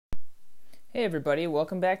Hey everybody,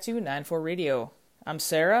 welcome back to 94 Radio. I'm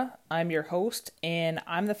Sarah, I'm your host, and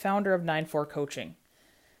I'm the founder of 94 Coaching.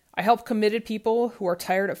 I help committed people who are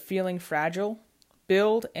tired of feeling fragile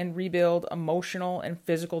build and rebuild emotional and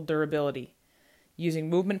physical durability using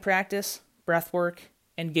movement practice, breath work,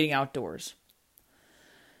 and getting outdoors.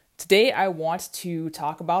 Today I want to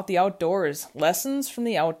talk about the outdoors, lessons from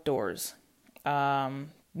the outdoors.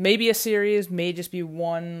 Maybe a series, may just be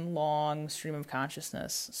one long stream of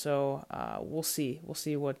consciousness. So we'll see. We'll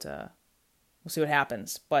see what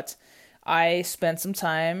happens. But I spent some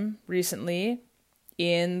time recently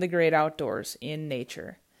in the great outdoors, in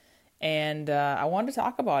nature, and I wanted to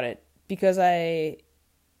talk about it because I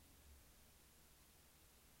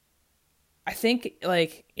think,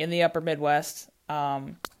 like, in the upper Midwest,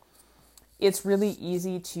 it's really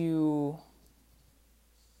easy to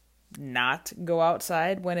not go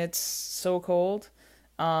outside when it's so cold.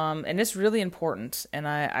 And it's really important. And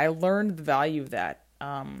I learned the value of that.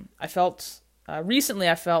 Recently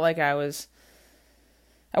I felt like I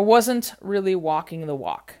wasn't really walking the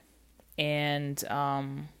walk. And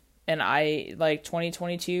I, like,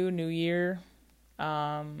 2022, new year,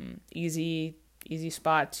 easy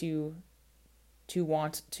spot to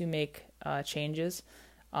want to make changes.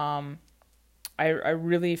 I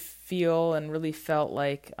really feel and really felt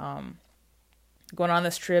like going on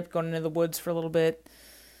this trip, going into the woods for a little bit,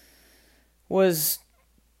 was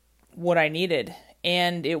what I needed,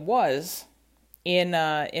 and it was in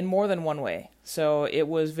more than one way. So it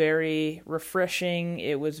was very refreshing.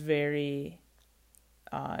 It was like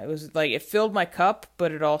it filled my cup,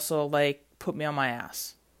 but it also, like, put me on my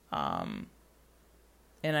ass, and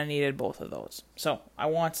I needed both of those. So I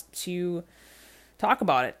want to talk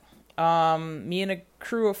about it. Me and a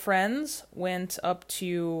crew of friends went up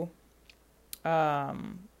to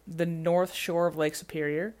the north shore of Lake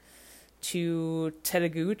Superior to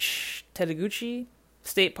Tetaguchi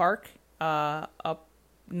State Park, up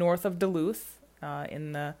north of Duluth,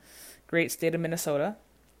 in the great state of Minnesota.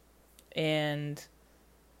 And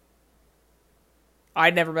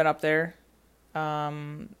I'd never been up there.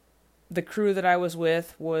 The crew that I was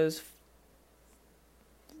with was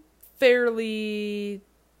fairly...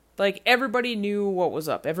 like, everybody knew what was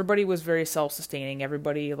up. Everybody was very self-sustaining.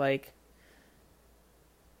 Everybody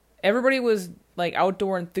was, like,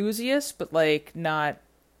 outdoor enthusiasts, but, like, not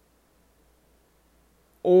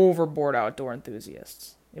overboard outdoor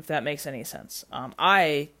enthusiasts, if that makes any sense.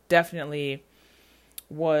 I definitely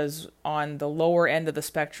was on the lower end of the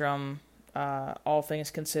spectrum, all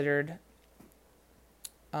things considered,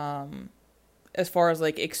 as far as,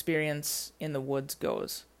 like, experience in the woods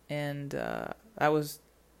goes. And that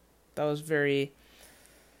was very...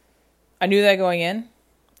 I knew that going in,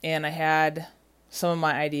 and I had some of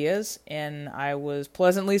my ideas, and I was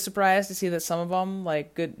pleasantly surprised to see that some of them,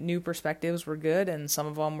 like, good new perspectives, were good, and some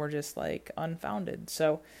of them were just, like, unfounded.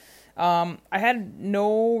 So I had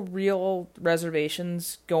no real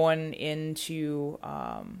reservations going into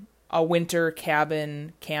a winter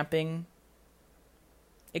cabin camping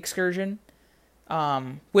excursion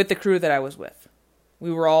with the crew that I was with.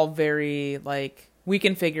 We were all very, like... we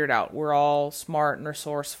can figure it out. We're all smart and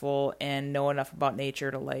resourceful and know enough about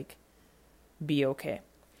nature to, like, be okay.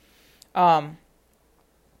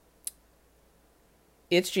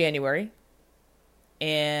 It's January,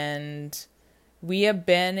 and we have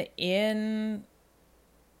been in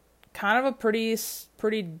kind of a pretty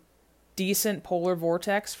decent polar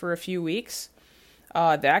vortex for a few weeks.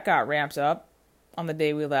 That got ramped up on the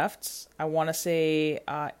day we left. I want to say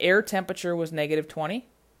air temperature was -20.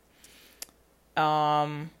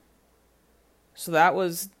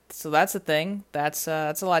 So that's a thing. That's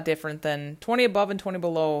a lot different than 20 above and 20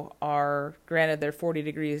 below are, granted, they're 40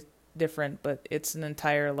 degrees different, but it's an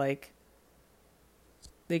entire, like,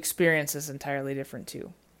 the experience is entirely different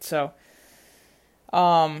too. So,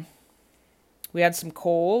 we had some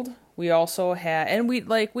cold. We also had, and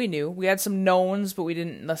we knew we had some knowns, but we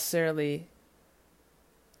didn't necessarily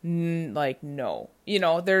know. You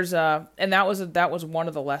know, there's and that was one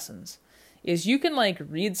of the lessons. Is you can, like,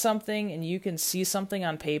 read something and you can see something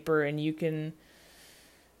on paper and you can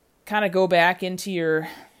kind of go back into your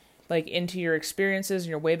experiences and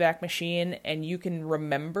your Wayback Machine, and you can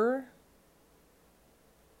remember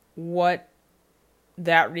what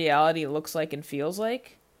that reality looks like and feels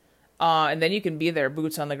like. And then you can be there,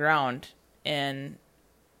 boots on the ground, and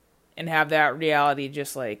have that reality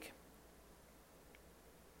just, like,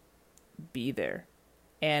 be there.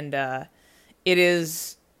 And it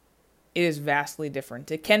is vastly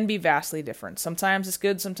different. It can be vastly different. Sometimes it's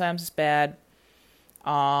good, sometimes it's bad.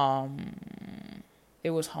 It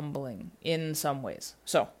was humbling in some ways.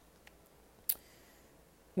 So,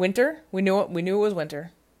 Winter. We knew it was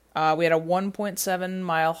winter. We had a 1.7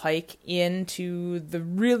 mile hike into the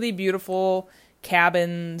really beautiful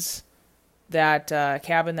cabins, that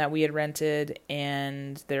cabin that we had rented,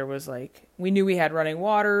 and there was like, we knew we had running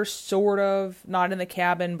water, sort of, not in the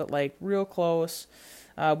cabin, but like real close.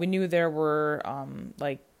 We knew there were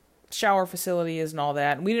like shower facilities and all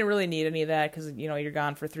that, and we didn't really need any of that because, you know, you're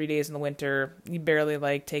gone for 3 days in the winter. You barely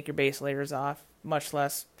like take your base layers off, much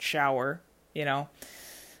less shower, you know.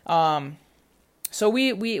 So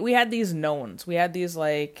we had these knowns. We had these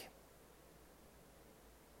like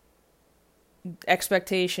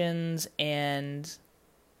expectations and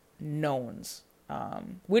knowns,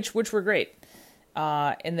 which were great.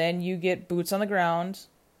 And then you get boots on the ground,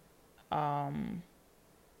 on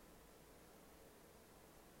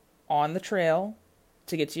the trail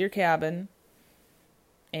to get to your cabin,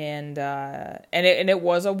 and it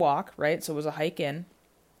was a walk, right? So it was a hike in.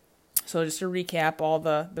 So just to recap all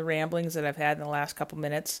the ramblings that I've had in the last couple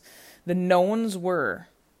minutes, the knowns were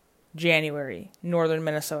January, northern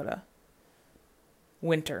Minnesota,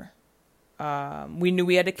 winter. We knew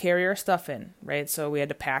we had to carry our stuff in, right? So we had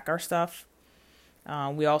to pack our stuff.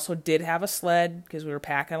 We also did have a sled because we were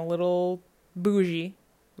packing a little bougie.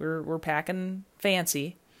 We're packing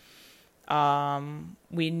fancy.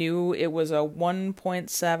 We knew it was a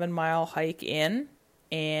 1.7 mile hike in,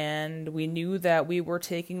 and we knew that we were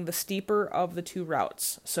taking the steeper of the two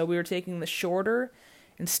routes. So we were taking the shorter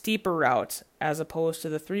and steeper route as opposed to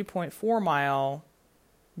the 3.4 mile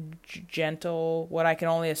gentle, what I can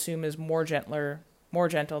only assume is more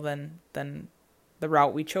gentle than the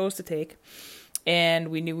route we chose to take. And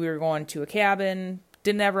we knew we were going to a cabin,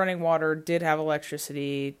 didn't have running water, did have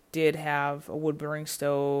electricity, did have a wood burning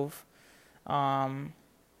stove, and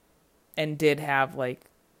did have like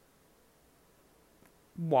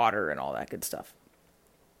water and all that good stuff.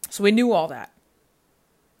 So we knew all that,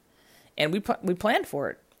 and we planned for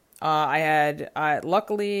it.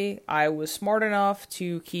 Luckily I was smart enough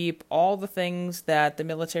to keep all the things that the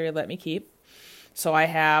military let me keep. So I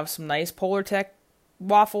have some nice Polartec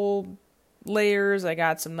waffle layers. I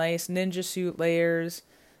got some nice ninja suit layers.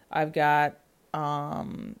 I've got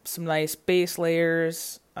some nice base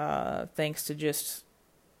layers, thanks to just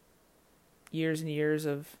years and years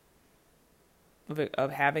of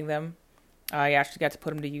having them. I actually got to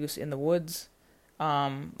put them to use in the woods.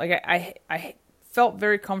 I felt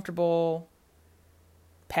very comfortable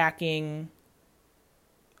packing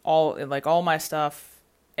all my stuff.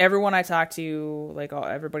 Everyone I talked to,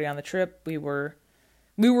 everybody on the trip, we were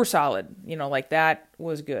solid. You know, like that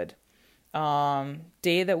was good.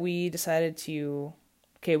 Day that we decided to,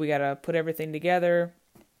 we gotta put everything together.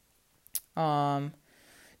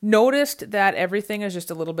 Noticed that everything is just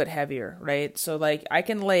a little bit heavier, right? So like I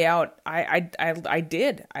can lay out, I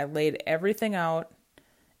laid everything out,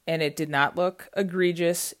 and it did not look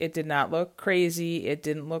egregious. It did not look crazy. It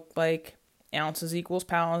didn't look like ounces equals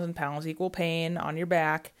pounds and pounds equal pain on your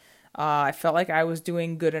back. I felt like I was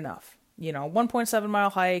doing good enough. You know, 1.7 mile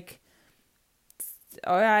hike.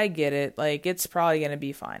 Oh, I get it. Like, it's probably going to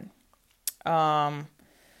be fine. Put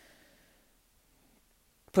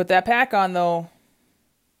that pack on though.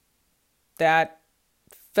 That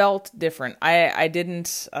felt different. I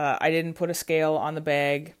didn't put a scale on the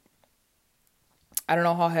bag. I don't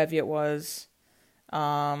know how heavy it was.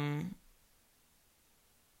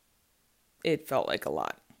 It felt like a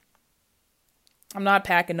lot. I'm not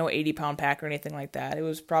packing no 80-pound pack or anything like that. It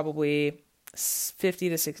was probably 50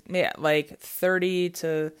 to 60, yeah, like 30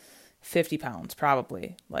 to 50 pounds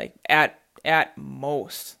probably, like at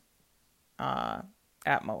most.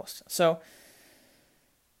 So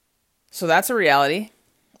that's a reality.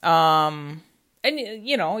 And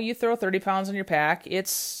you know, you throw 30 pounds on your pack,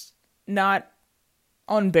 it's not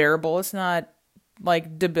unbearable. It's not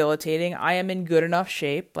like debilitating. I am in good enough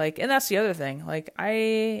shape. Like, and that's the other thing. Like,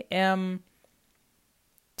 I am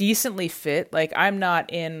decently fit. Like, I'm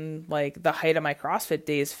not in like the height of my CrossFit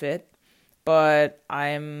days fit, but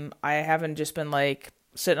I haven't just been like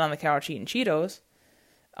sitting on the couch eating Cheetos.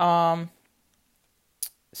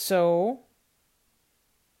 So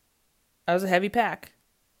that was a heavy pack,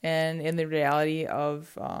 and in the reality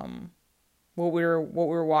of what we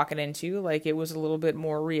were walking into, like, it was a little bit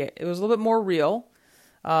more real. It was a little bit more real.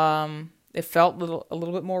 It felt a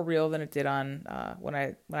little bit more real than it did on when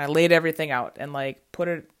I laid everything out and like put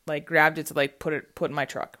it, like grabbed it to like put in my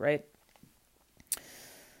truck, right?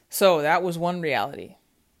 So that was one reality.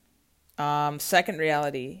 Second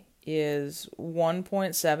reality is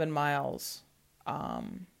 1.7 miles.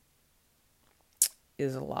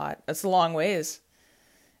 Is a lot. That's a long ways.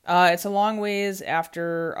 It's a long ways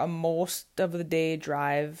after a most of the day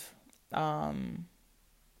drive.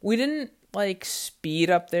 We didn't like speed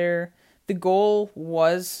up there. The goal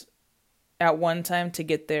was at one time to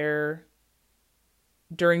get there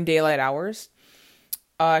during daylight hours.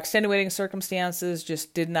 Extenuating circumstances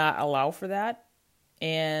just did not allow for that.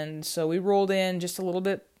 And so we rolled in just a little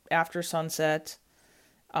bit after sunset.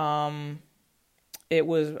 It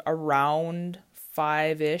was around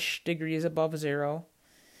 5-ish degrees above zero.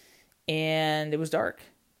 And it was dark.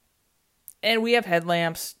 And we have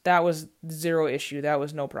headlamps. That was zero issue. That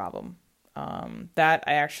was no problem. That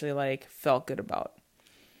I actually like felt good about.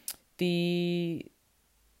 The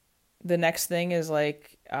next thing is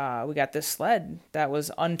like we got this sled that was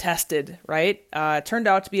untested, right? It turned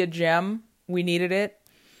out to be a gem. We needed it.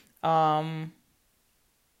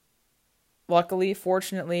 Luckily,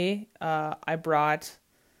 fortunately, I brought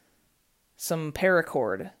some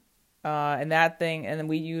paracord. And that thing, and then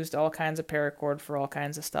we used all kinds of paracord for all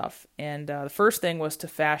kinds of stuff. And the first thing was to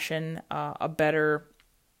fashion a better,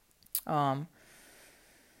 I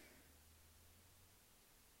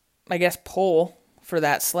guess, pole for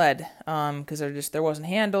that sled. Because there wasn't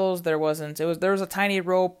handles, there was a tiny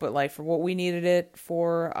rope, but like for what we needed it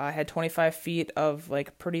for, I had 25 feet of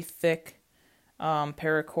like pretty thick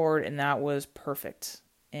paracord, and that was perfect.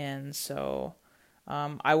 And so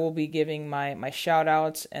I will be giving my shout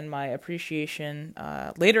outs and my appreciation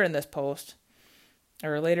later in this post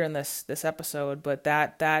or later in this episode, but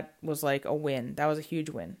that was like a win. That was a huge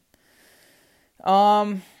win.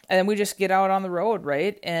 And then we just get out on the road,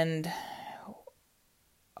 right? And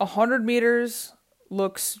 100 meters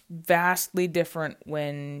looks vastly different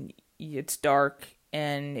when it's dark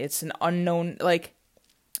and it's an unknown, like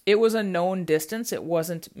it was a known distance. It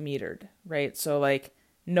wasn't metered, right? So like,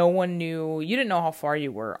 no one knew, you didn't know how far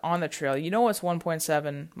you were on the trail. You know it's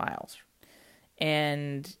 1.7 miles.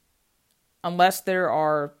 And unless there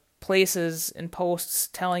are places and posts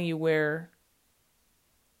telling you where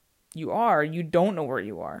you are, you don't know where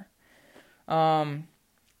you are.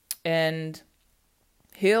 And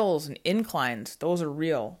hills and inclines, those are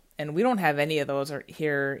real. And we don't have any of those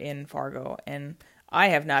here in Fargo. And I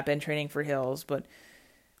have not been training for hills, but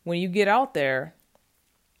when you get out there,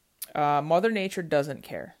 Mother Nature doesn't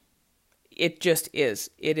care. It just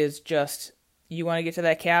is. It is just, you want to get to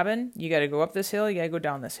that cabin, you got to go up this hill, you got to go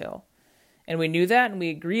down this hill. And we knew that, and we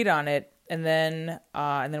agreed on it, and then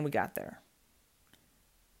we got there.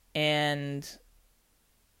 And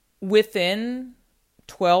within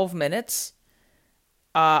 12 minutes,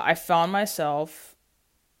 I found myself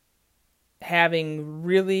having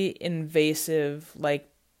really invasive, like,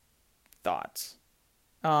 thoughts.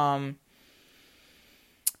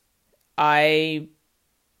 I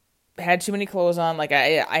had too many clothes on, like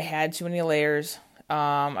I had too many layers.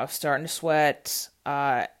 I was starting to sweat,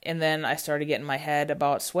 and then I started getting in my head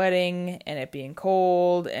about sweating and it being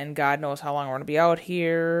cold, and God knows how long we're going to be out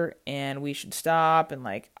here, and we should stop, and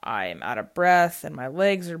like I'm out of breath, and my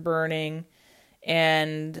legs are burning,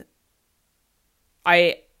 and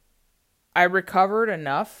I recovered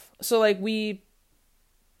enough. So like we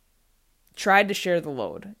tried to share the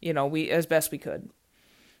load, we as best we could.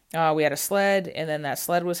 We had a sled, and then that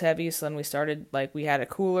sled was heavy, so then we started, like, we had a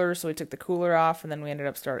cooler, so we took the cooler off, and then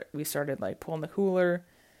we started, like, pulling the cooler.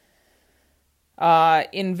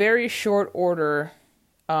 In very short order,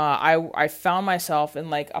 I found myself in,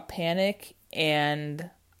 like, a panic and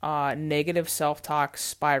negative self-talk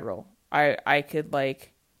spiral. I could,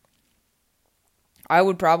 like, I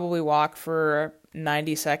would probably walk for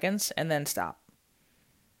 90 seconds and then stop.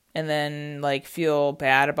 And then, like, feel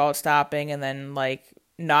bad about stopping, and then, like,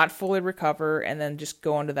 not fully recover, and then just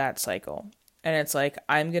go into that cycle. And it's like,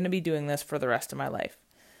 I'm going to be doing this for the rest of my life.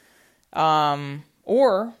 Or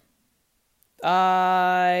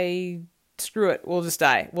screw it. We'll just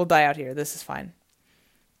die. We'll die out here. This is fine.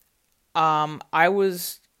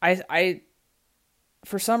 I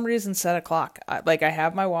for some reason set a clock. I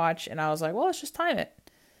have my watch, and I was like, well, let's just time it.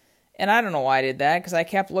 And I don't know why I did that, because I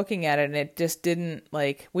kept looking at it, and it just didn't,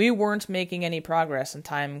 like, we weren't making any progress, and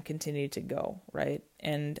time continued to go, right?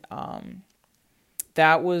 And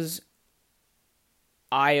that was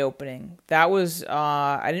eye-opening. That was,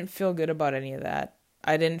 I didn't feel good about any of that.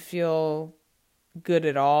 I didn't feel good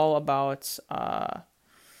at all about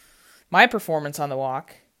my performance on the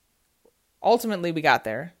walk. Ultimately, we got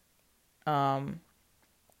there. But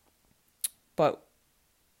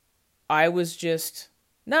I was just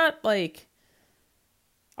not like,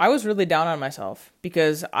 I was really down on myself,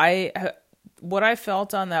 because what I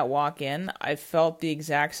felt on that walk in, I felt the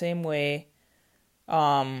exact same way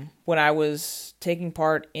when I was taking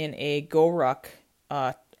part in a Go Ruck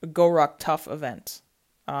Tough event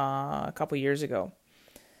a couple years ago,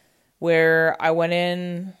 where I went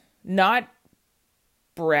in not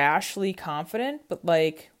brashly confident, but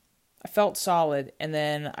like I felt solid, and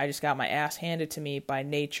then I just got my ass handed to me by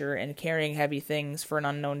nature and carrying heavy things for an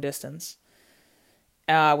unknown distance,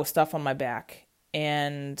 with stuff on my back.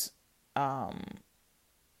 And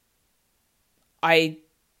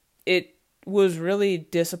it was really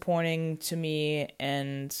disappointing to me,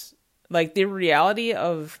 and like the reality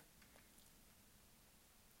of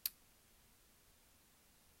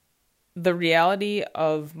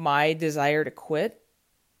my desire to quit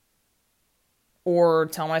or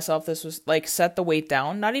tell myself this was like set the weight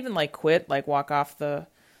down, not even like quit, like walk off the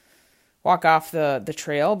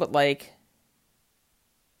trail, but like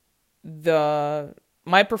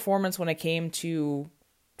my performance when it came to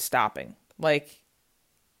stopping, like,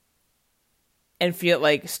 and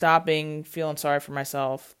feeling sorry for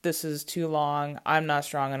myself. This is too long. I'm not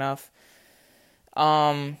strong enough.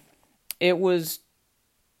 It was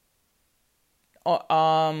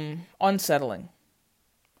unsettling.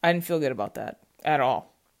 I didn't feel good about that at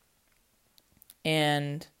all.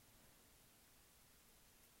 And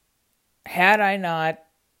had we not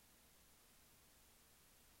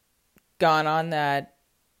gone on that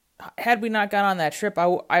trip,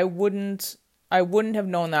 I wouldn't have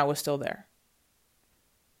known that was still there.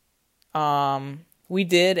 We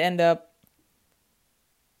did end up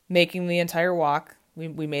making the entire walk. We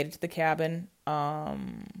made it to the cabin.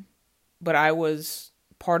 But I was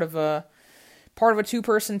part of a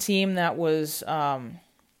 2-person team that was,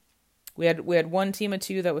 we had one team of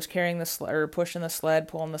 2 that was carrying the sled, or pushing the sled,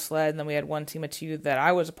 pulling the sled, and then we had one team of 2 that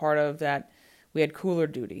I was a part of that we had cooler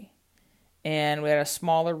duty. And we had a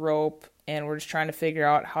smaller rope, and we're just trying to figure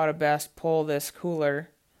out how to best pull this cooler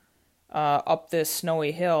up this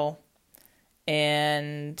snowy hill.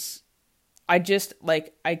 And I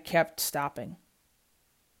kept stopping.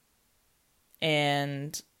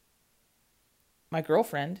 And my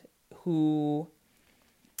girlfriend, who,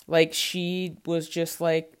 like, she was just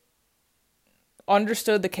like,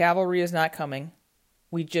 understood the cavalry is not coming.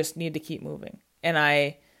 We just need to keep moving. And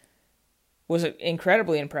I was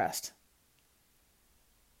incredibly impressed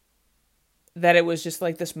that it was just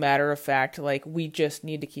like this matter of fact, like, we just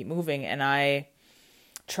need to keep moving. And I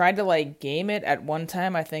tried to like game it at one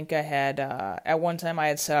time. I think I had, at one time I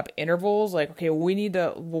had set up intervals, like, okay,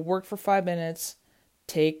 we'll work for 5 minutes,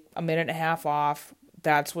 take a minute and a half off.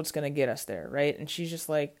 That's what's going to get us there, right? And she's just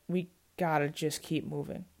like, we gotta just keep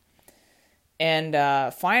moving. And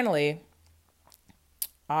finally,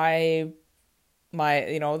 the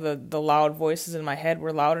loud voices in my head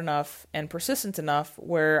were loud enough and persistent enough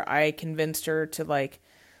where I convinced her to, like,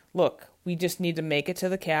 look, we just need to make it to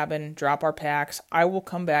the cabin, drop our packs. I will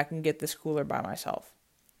come back and get this cooler by myself.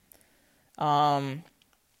 And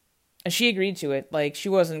she agreed to it. Like, she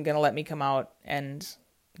wasn't going to let me come out and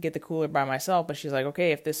get the cooler by myself, but she's like,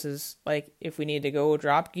 okay, if this is, like, if we need to go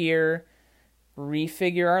drop gear,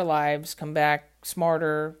 refigure our lives, come back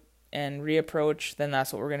smarter, and reapproach, then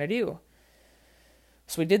that's what we're going to do.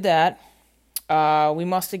 So we did that. We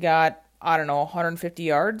must have got, 150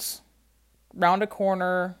 yards. Round a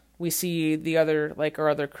corner, we see our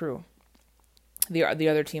other crew, the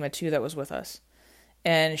other team of 2 that was with us.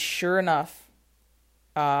 And sure enough,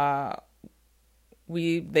 they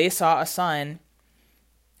saw a sign,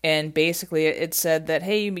 and basically it said that,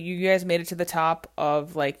 hey, you guys made it to the top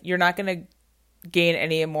of, like, you're not going to gain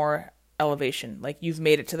any more elevation. Like, you've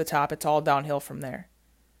made it to the top. It's all downhill from there.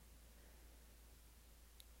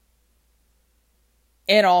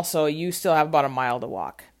 And also, you still have about a mile to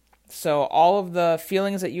walk. So all of the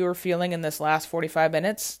feelings that you were feeling in this last 45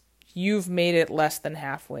 minutes, you've made it less than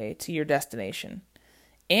halfway to your destination.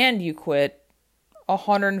 And you quit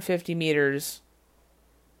 150 meters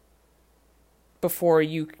before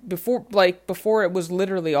it was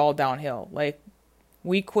literally all downhill. Like,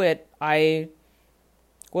 we quit. I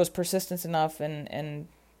was persistent enough and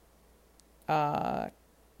I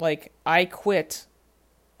quit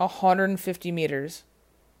 150 meters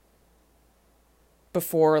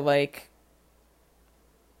before, like,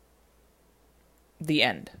 the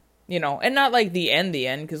end, and not like the end,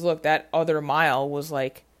 because look, that other mile was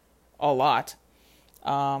like a lot.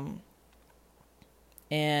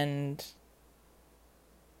 And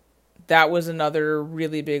that was another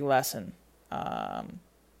really big lesson.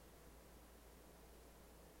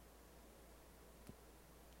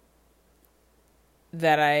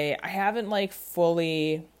 That I haven't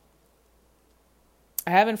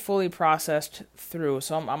fully processed through.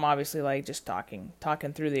 So I'm obviously like just talking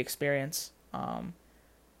through the experience.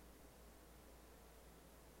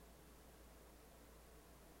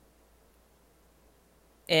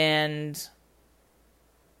 And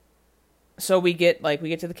so we get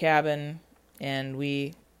to the cabin, and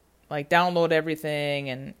we like download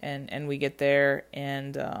everything, and we get there,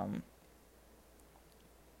 and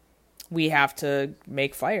we have to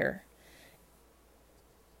make fire.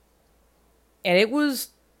 And it was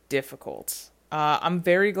difficult. I'm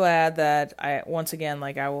very glad that once again,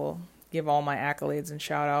 like, I will give all my accolades and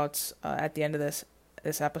shout outs at the end of this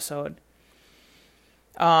episode.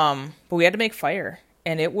 But we had to make fire,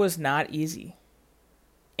 and it was not easy.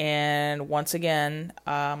 And once again,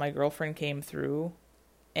 my girlfriend came through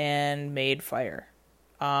and made fire.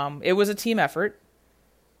 It was a team effort.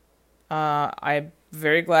 I'm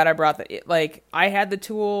very glad I brought that. Like, I had the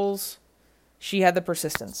tools, she had the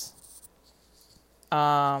persistence.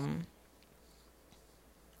 And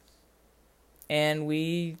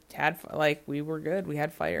we were good. We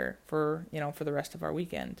had fire for the rest of our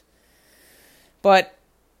weekend. But,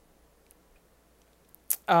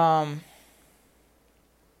 I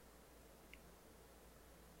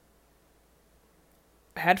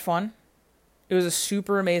had fun. It was a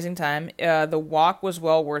super amazing time. The walk was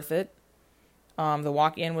well worth it. The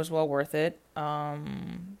walk in was well worth it.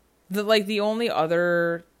 The only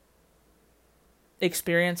other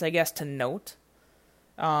experience, I guess, to note,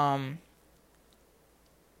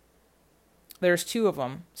 there's two of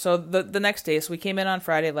them. So the next day, so we came in on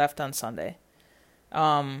Friday, left on Sunday.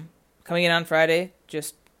 Coming in on Friday,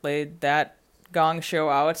 just laid that gong show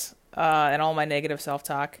out, and all my negative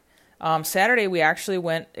self-talk. Saturday, we actually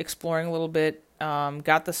went exploring a little bit,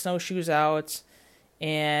 got the snowshoes out,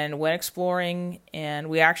 and went exploring, and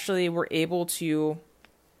we actually were able to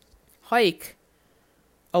hike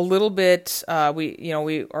a little bit.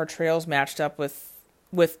 Our trails matched up with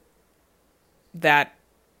that.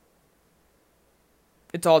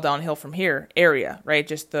 It's all downhill from here area, right?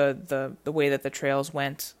 Just the way that the trails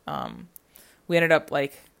went. We ended up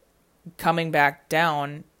like coming back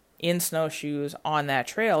down in snowshoes on that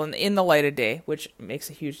trail and in the light of day, which makes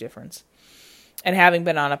a huge difference. And having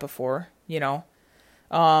been on it before, it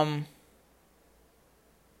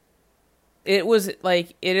was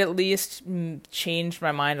like, it at least changed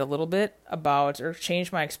my mind a little bit or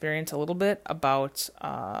changed my experience a little bit about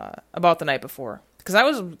the night before. Because I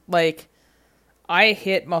was like, I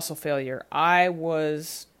hit muscle failure. I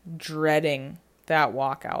was dreading that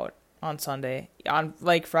walkout on Sunday. On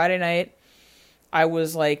like Friday night, I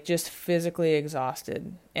was like just physically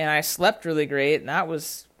exhausted, and I slept really great. And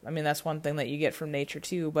that's one thing that you get from nature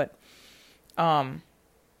too. But, I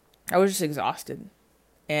was just exhausted,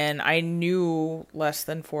 and I knew less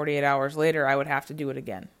than 48 hours later I would have to do it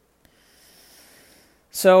again.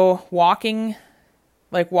 So walking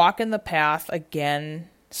the path again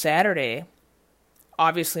Saturday,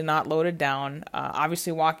 obviously not loaded down,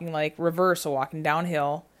 obviously walking like reverse, so walking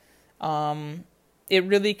downhill. It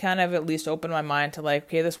really kind of at least opened my mind to like,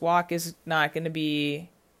 okay, this walk is not going to be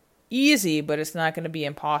easy, but it's not going to be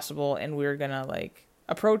impossible, and we're going to like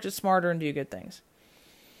approach it smarter and do good things.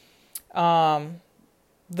 The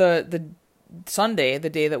Sunday, the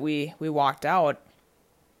day that we walked out,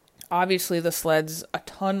 obviously the sled's a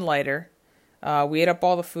ton lighter. We ate up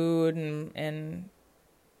all the food and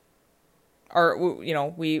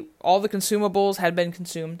all the consumables had been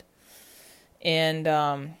consumed, and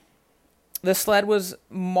the sled was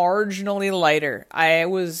marginally lighter. I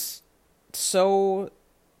was so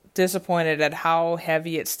disappointed at how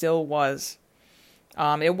heavy it still was.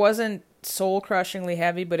 It wasn't soul-crushingly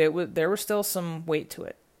heavy, but there was still some weight to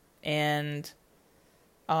it. And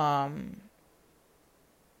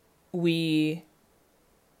we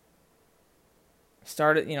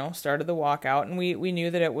started the walk out, and we knew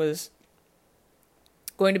that it was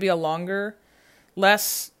going to be a longer,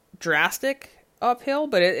 less drastic uphill,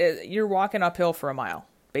 but you're walking uphill for a mile,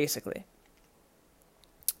 basically.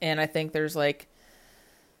 And I think there's like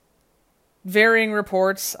varying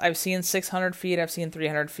reports. I've seen 600 feet, I've seen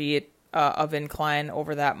 300 feet of incline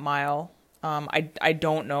over that mile. I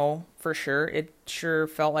don't know for sure. It sure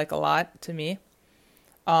felt like a lot to me.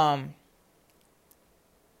 And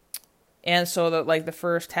so the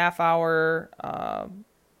first half hour,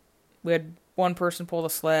 we had one person pull the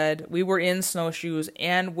sled. We were in snowshoes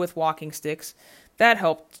and with walking sticks. That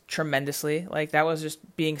helped tremendously. Like, that was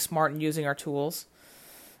just being smart and using our tools.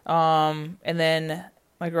 And then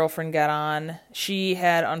my girlfriend got on. She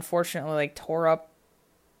had unfortunately tore up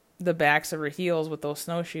the backs of her heels with those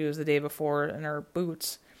snowshoes the day before in her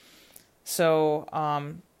boots. So,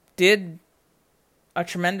 did a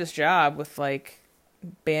tremendous job with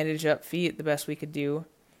bandage up feet, the best we could do.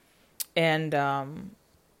 And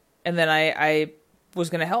then I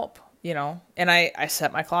was going to help, and I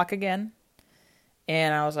set my clock again,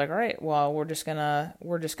 and I was like, all right, well, we're just going to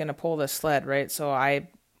pull this sled, right? So I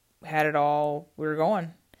had it all, we were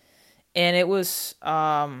going, and it was,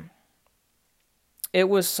 it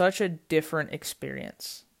was such a different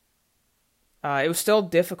experience. It was still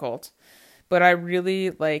difficult, but I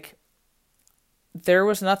really, like, there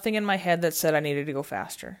was nothing in my head that said I needed to go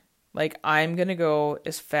faster. Like, I'm going to go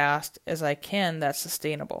as fast as I can that's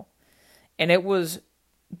sustainable. And it was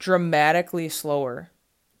dramatically slower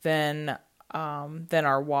than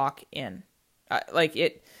our walk in.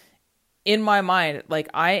 In my mind, like,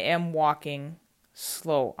 I am walking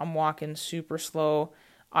slow. I'm walking super slow.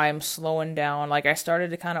 I'm slowing down. Like, I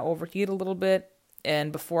started to kind of overheat a little bit,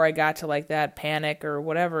 and before I got to like that panic or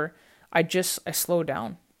whatever, I slowed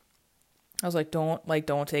down. I was like,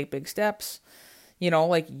 don't take big steps.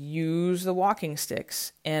 Like, use the walking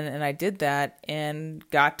sticks. And I did that and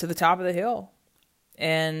got to the top of the hill.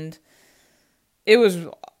 And it was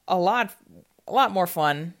a lot more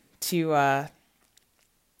fun to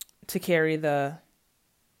carry the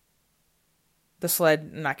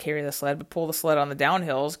sled, not carry the sled, but pull the sled on the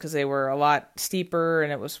downhills, because they were a lot steeper,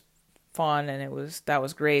 and it was fun, and that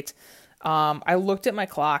was great. I looked at my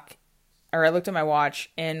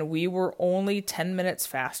watch, and we were only 10 minutes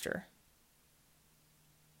faster.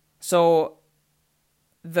 So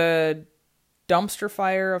the dumpster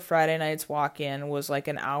fire of Friday night's walk-in was like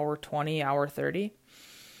an hour 20, hour 30.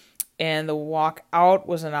 And the walk out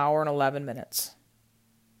was an hour and 11 minutes.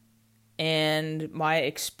 And my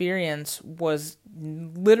experience was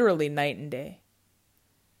literally night and day.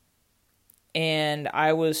 And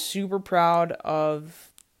I was super proud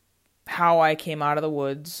of how I came out of the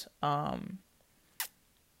woods. And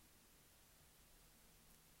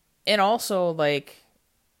also, like,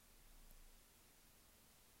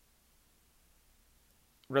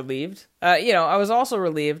 relieved. I was also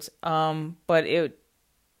relieved, but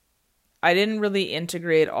I didn't really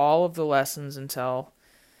integrate all of the lessons until,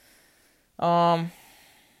 I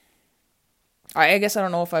guess I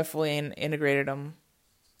don't know if I fully integrated them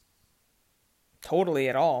totally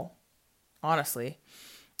at all, honestly.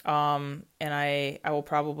 And I will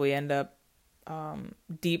probably end up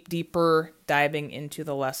deeper diving into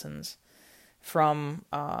the lessons from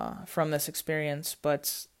this experience,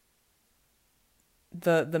 but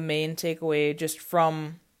the main takeaway just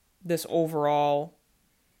from this overall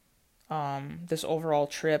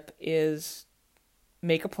trip is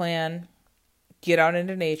make a plan, get out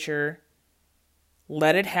into nature,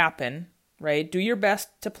 let it happen, right? Do your best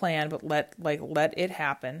to plan, but let it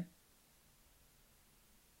happen.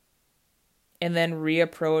 And then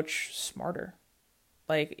reapproach smarter.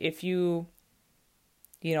 Like, if the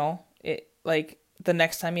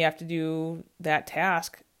next time you have to do that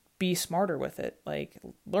task, be smarter with it. Like,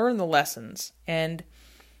 learn the lessons. And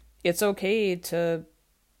it's okay to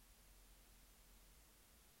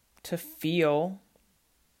feel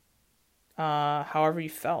however you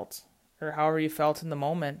felt, or however you felt in the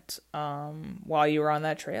moment while you were on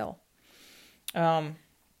that trail.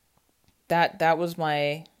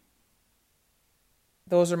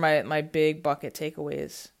 Those are my big bucket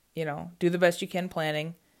takeaways. Do the best you can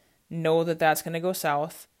planning. Know that that's going to go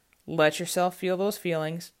south. Let yourself feel those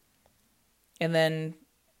feelings. And then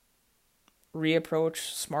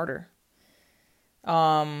reapproach smarter.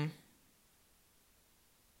 Another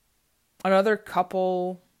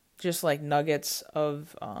couple just like nuggets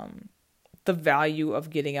of the value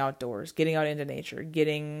of getting outdoors, getting out into nature,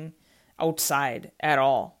 getting outside at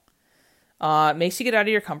all. It makes you get out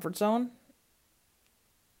of your comfort zone.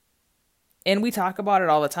 And we talk about it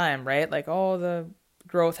all the time, right? Like, oh, the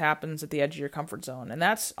growth happens at the edge of your comfort zone. And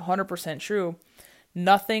that's 100% true.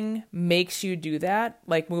 Nothing makes you do that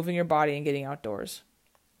like moving your body and getting outdoors.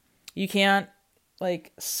 You can't,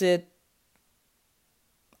 like, sit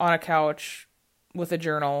on a couch with a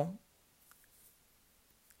journal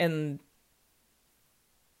and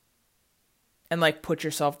like put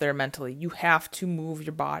yourself there mentally. You have to move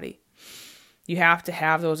your body. You have to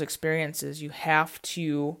have those experiences. You have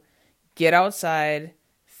to get outside,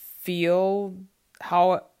 feel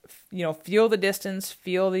feel the distance,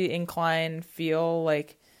 feel the incline, feel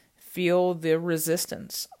the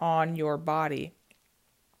resistance on your body.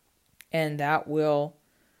 And that will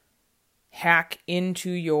hack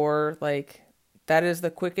into your, that is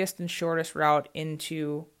the quickest and shortest route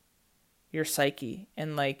into your psyche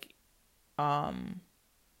and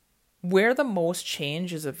where the most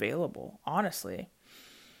change is available, honestly.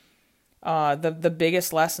 The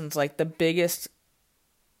biggest lessons, the biggest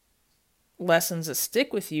lessons that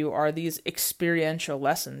stick with you are these experiential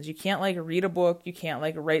lessons. You can't read a book, you can't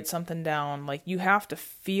write something down. You have to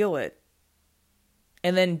feel it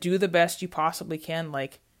and then do the best you possibly can,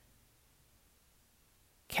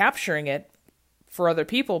 capturing it for other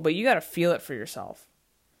people, but you got to feel it for yourself.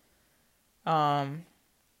 And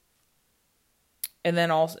then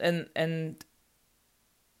also, and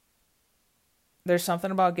there's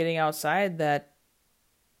something about getting outside that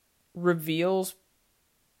reveals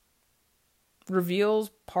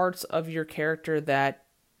parts of your character that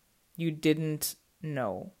you didn't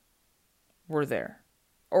know were there,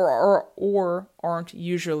 or aren't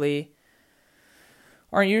usually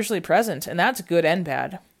present, and that's good and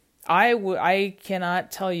bad. I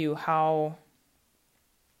cannot tell you how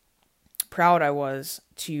proud I was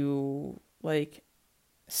to like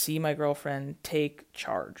see my girlfriend take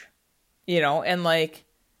charge, and like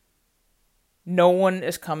no one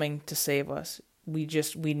is coming to save us. We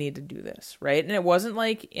need to do this, right? And it wasn't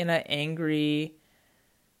like in an angry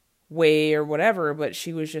way or whatever, but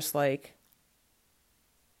she was just like,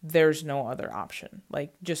 there's no other option.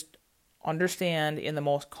 Like, just understand in the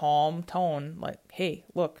most calm tone, like, hey,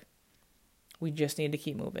 look, we just need to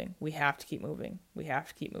keep moving. We have to keep moving. We have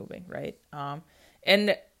to keep moving, right?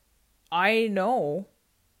 And I know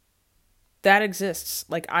that exists.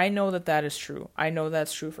 Like, I know that is true. I know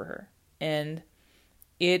that's true for her. And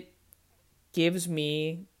it gives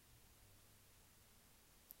me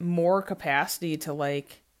more capacity to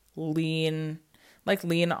lean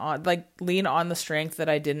on the strength that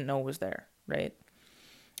I didn't know was there, right?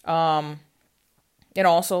 And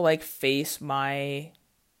also face the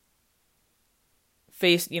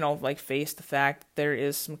fact there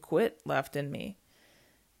is some quit left in me,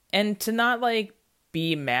 and to not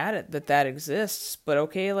be mad at that exists, but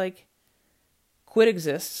okay, quit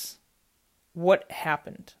exists. What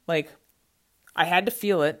happened? I had to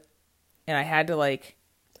feel it, and I had to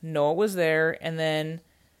know it was there, and then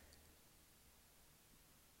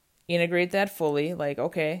integrate that fully.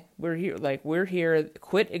 Okay, we're here. We're here.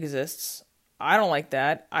 Quit exists. I don't like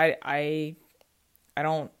that. I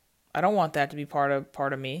don't want that to be part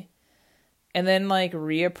of me. And then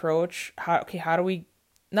reapproach how do we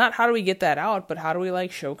get that out, but how do we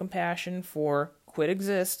show compassion for quit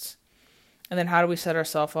exists? And then how do we set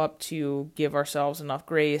ourselves up to give ourselves enough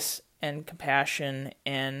grace and compassion,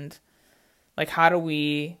 and how do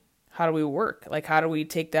we work? How do we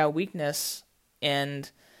take that weakness and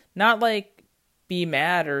not be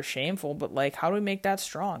mad or shameful, but how do we make that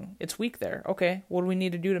strong? It's weak there. Okay, what do we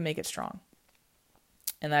need to do to make it strong?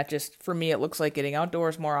 And that just, for me, it looks like getting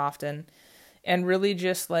outdoors more often and really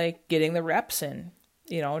just getting the reps in,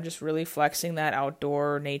 just really flexing that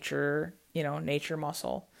outdoor nature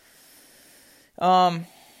muscle. And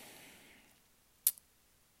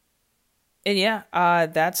yeah,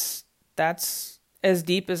 that's as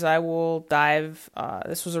deep as I will dive.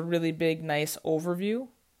 This was a really big, nice overview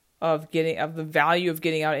of the value of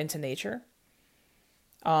getting out into nature.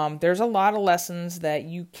 There's a lot of lessons that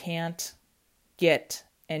you can't get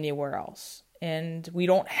anywhere else, and we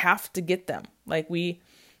don't have to get them.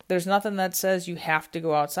 There's nothing that says you have to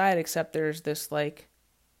go outside, except there's this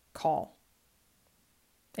call.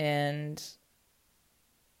 And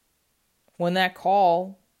when that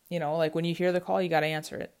call, when you hear the call, you got to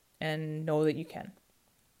answer it and know that you can.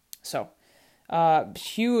 So,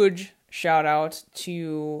 huge shout out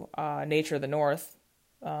to Nature of the North.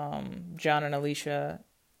 John and Alicia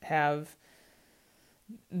have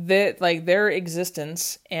their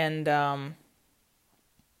existence and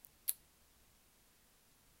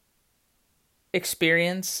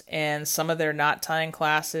experience, and some of their knot tying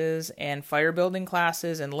classes and fire building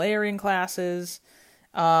classes and layering classes.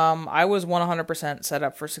 I was 100% set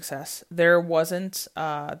up for success. There wasn't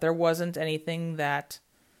anything that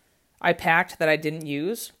I packed that I didn't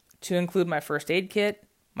use, to include my first aid kit,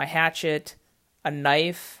 my hatchet, a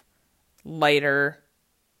knife, lighter,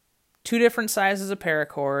 2 different sizes of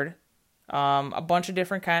paracord, a bunch of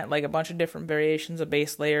different variations of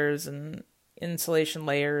base layers and insulation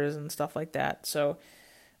layers and stuff like that. So,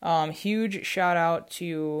 huge shout out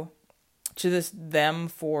to them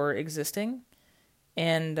for existing.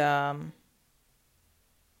 And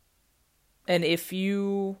if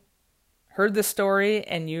you heard this story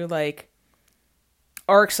and you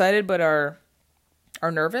are excited but are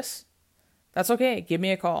nervous, that's okay. Give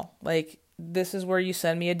me a call. This is where you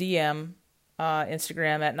send me a DM,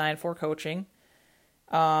 Instagram at 94coaching.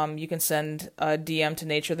 You can send a DM to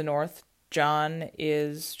Nature of the North. John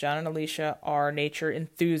and Alicia are nature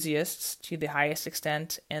enthusiasts to the highest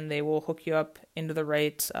extent, and they will hook you up with the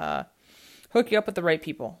right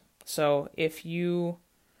people. So if you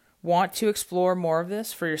want to explore more of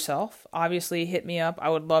this for yourself, obviously hit me up. I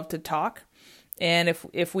would love to talk. And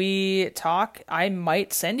if we talk, I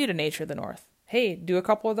might send you to Nature of the North. Hey, do a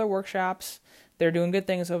couple of their workshops. They're doing good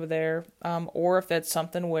things over there. Or if that's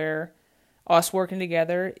something where us working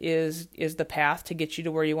together is the path to get you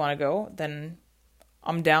to where you want to go, then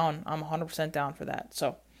I'm down. I'm 100% down for that.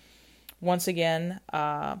 So once again,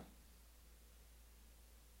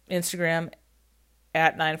 Instagram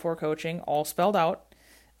at 94coaching, all spelled out.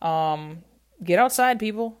 Get outside,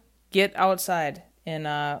 people. Get outside. And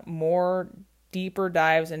more deeper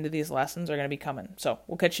dives into these lessons are going to be coming. So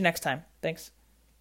we'll catch you next time. Thanks.